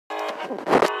Loyalties.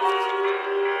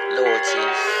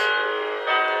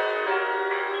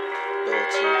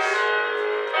 Loyalties.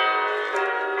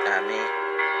 Know what I mean?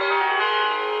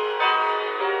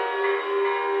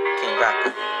 King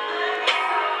Rocker.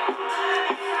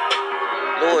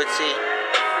 Loyalty.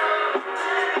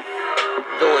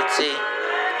 Loyalty.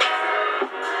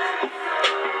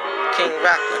 King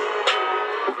Rocker.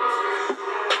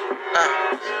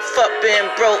 Fuck being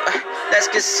broke, let's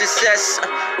get success.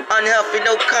 Unhealthy,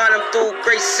 no condom through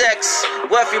great sex.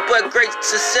 Wealthy but great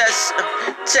success.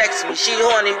 Text me, she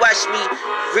horny, watch me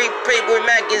read Playboy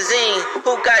magazine.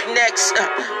 Who got next?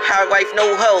 High wife, no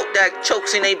hoe that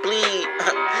chokes and they bleed.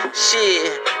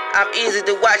 Shit, I'm easy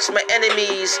to watch my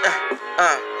enemies.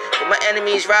 But my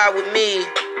enemies ride with me.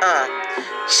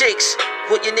 Chicks,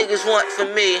 what you niggas want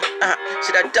from me?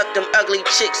 Should I duck them ugly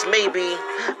chicks? Maybe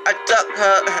I duck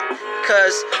her,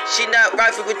 cause she not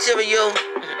right for material.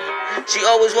 She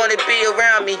always wanna be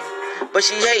around me, but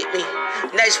she hate me.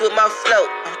 Nice with my flow,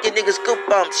 you niggas goop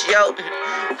bumps, yo.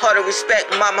 Hard to respect,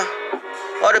 mama.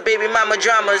 All the baby mama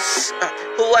dramas.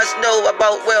 Who else know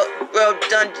about well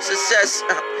done success?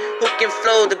 Who can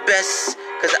flow the best?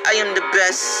 Cause I am the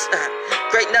best.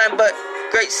 Great nothing but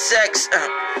great sex.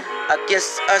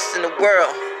 Against us in the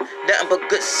world, nothing but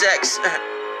good sex.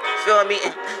 Feel me?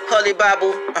 Holy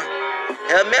Bible,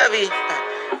 Hail Mary.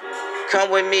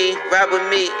 Come with me, ride with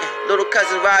me. Little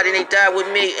cousin ride and they die with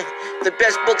me. The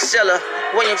best bookseller,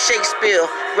 William Shakespeare,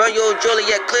 Romeo and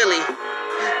Juliet clearly.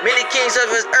 Many kings of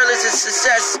his early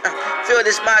success. Feel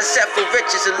this mindset for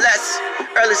riches and less.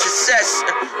 Early success.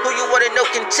 Who you wanna know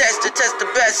can test to test the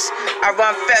best. I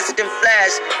run faster than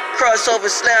Flash. Crossover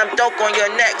slam dunk on your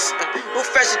necks. Who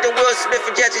fresher than Will Smith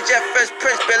and Jesse Jeff Fresh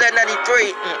Prince Bel-Air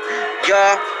 93.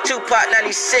 Y'all, Tupac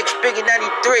 96, Biggie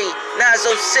 93, Nas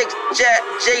 06,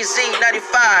 Jay-Z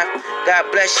 95. God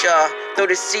bless y'all. Throw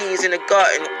the seeds in the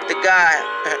garden, the God.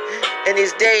 In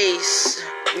these days,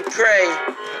 we pray.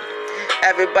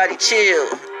 Everybody chill.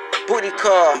 Booty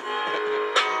call.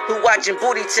 Who watching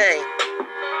Booty Tang?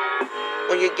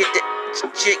 When you get the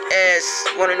chick ass,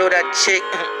 wanna know that chick?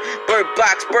 Bird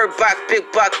box, big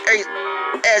box,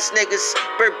 ass niggas.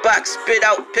 Bird box, spit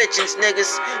out pigeons,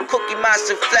 niggas. Cookie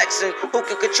Monster flexing. Who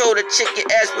can control the chicken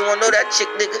ass? We wanna know that chick,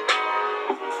 nigga.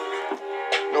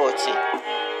 Loyalty.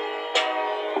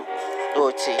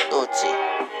 Loyalty, loyalty.